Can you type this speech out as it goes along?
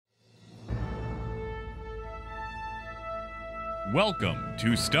Welcome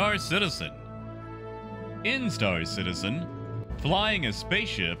to Star Citizen. In Star Citizen, flying a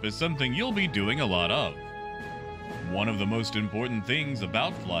spaceship is something you'll be doing a lot of. One of the most important things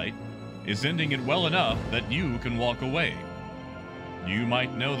about flight is ending it well enough that you can walk away. You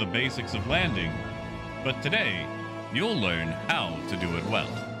might know the basics of landing, but today, you'll learn how to do it well.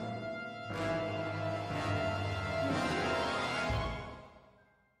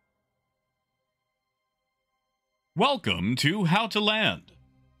 Welcome to How to Land.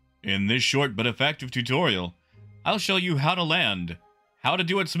 In this short but effective tutorial, I'll show you how to land, how to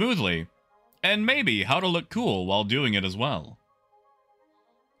do it smoothly, and maybe how to look cool while doing it as well.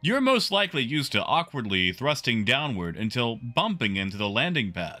 You're most likely used to awkwardly thrusting downward until bumping into the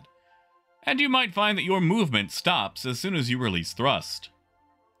landing pad, and you might find that your movement stops as soon as you release thrust.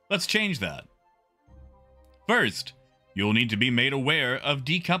 Let's change that. First, you'll need to be made aware of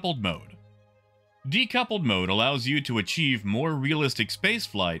Decoupled Mode. Decoupled Mode allows you to achieve more realistic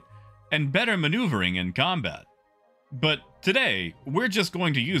spaceflight and better maneuvering in combat. But today, we're just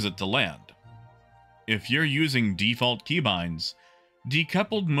going to use it to land. If you're using default keybinds,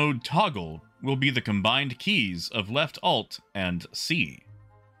 Decoupled Mode Toggle will be the combined keys of left Alt and C.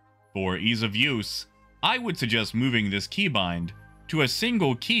 For ease of use, I would suggest moving this keybind to a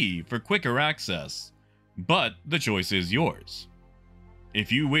single key for quicker access, but the choice is yours. If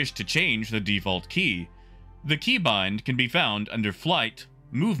you wish to change the default key, the keybind can be found under Flight,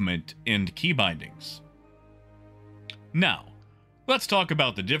 Movement, and Keybindings. Now, let's talk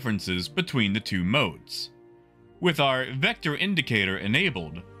about the differences between the two modes. With our vector indicator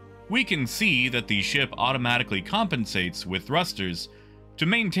enabled, we can see that the ship automatically compensates with thrusters to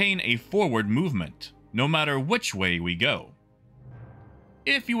maintain a forward movement, no matter which way we go.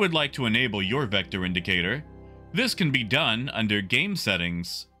 If you would like to enable your vector indicator, this can be done under Game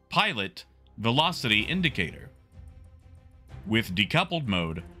Settings, Pilot, Velocity Indicator. With Decoupled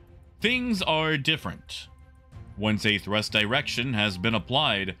Mode, things are different. Once a thrust direction has been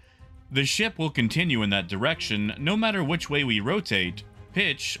applied, the ship will continue in that direction no matter which way we rotate,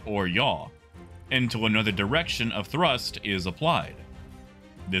 pitch, or yaw, until another direction of thrust is applied.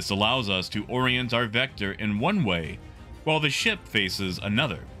 This allows us to orient our vector in one way while the ship faces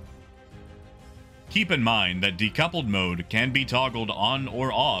another. Keep in mind that Decoupled Mode can be toggled on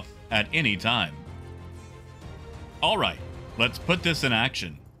or off at any time. Alright, let's put this in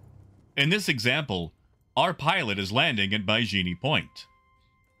action. In this example, our pilot is landing at Baijini Point.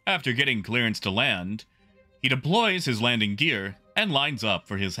 After getting clearance to land, he deploys his landing gear and lines up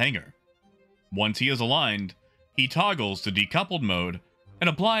for his hangar. Once he is aligned, he toggles to Decoupled Mode and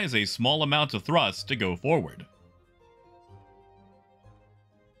applies a small amount of thrust to go forward.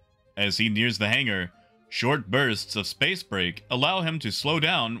 As he nears the hangar, short bursts of space brake allow him to slow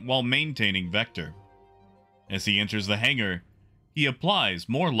down while maintaining vector. As he enters the hangar, he applies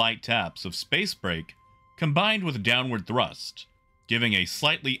more light taps of space brake combined with downward thrust, giving a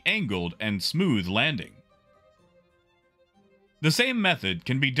slightly angled and smooth landing. The same method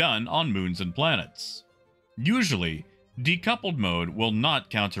can be done on moons and planets. Usually, Decoupled Mode will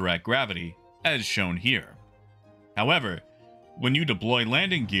not counteract gravity, as shown here. However, when you deploy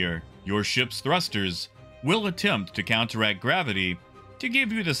landing gear, your ship's thrusters will attempt to counteract gravity to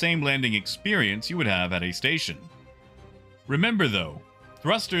give you the same landing experience you would have at a station. Remember though,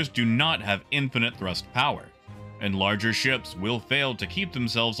 thrusters do not have infinite thrust power, and larger ships will fail to keep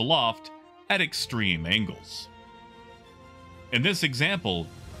themselves aloft at extreme angles. In this example,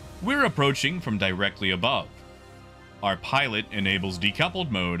 we're approaching from directly above. Our pilot enables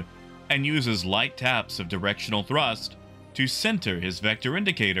Decoupled Mode and uses light taps of directional thrust to center his vector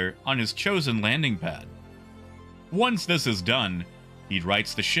indicator on his chosen landing pad. Once this is done, he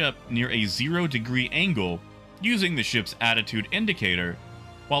rights the ship near a 0-degree angle using the ship's attitude indicator,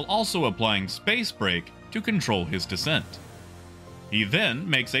 while also applying space brake to control his descent. He then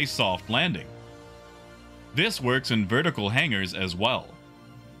makes a soft landing. This works in vertical hangars as well.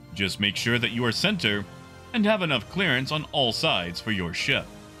 Just make sure that you are center and have enough clearance on all sides for your ship.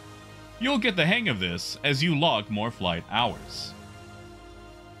 You'll get the hang of this as you log more flight hours.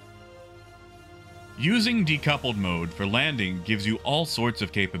 Using Decoupled Mode for landing gives you all sorts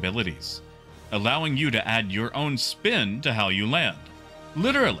of capabilities, allowing you to add your own spin to how you land.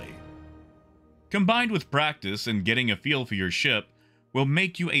 Literally. Combined with practice and getting a feel for your ship will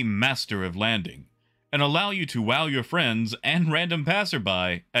make you a master of landing, and allow you to wow your friends and random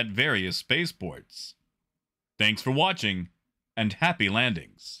passerby at various spaceports. Thanks for watching, and happy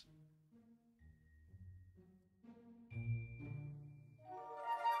landings.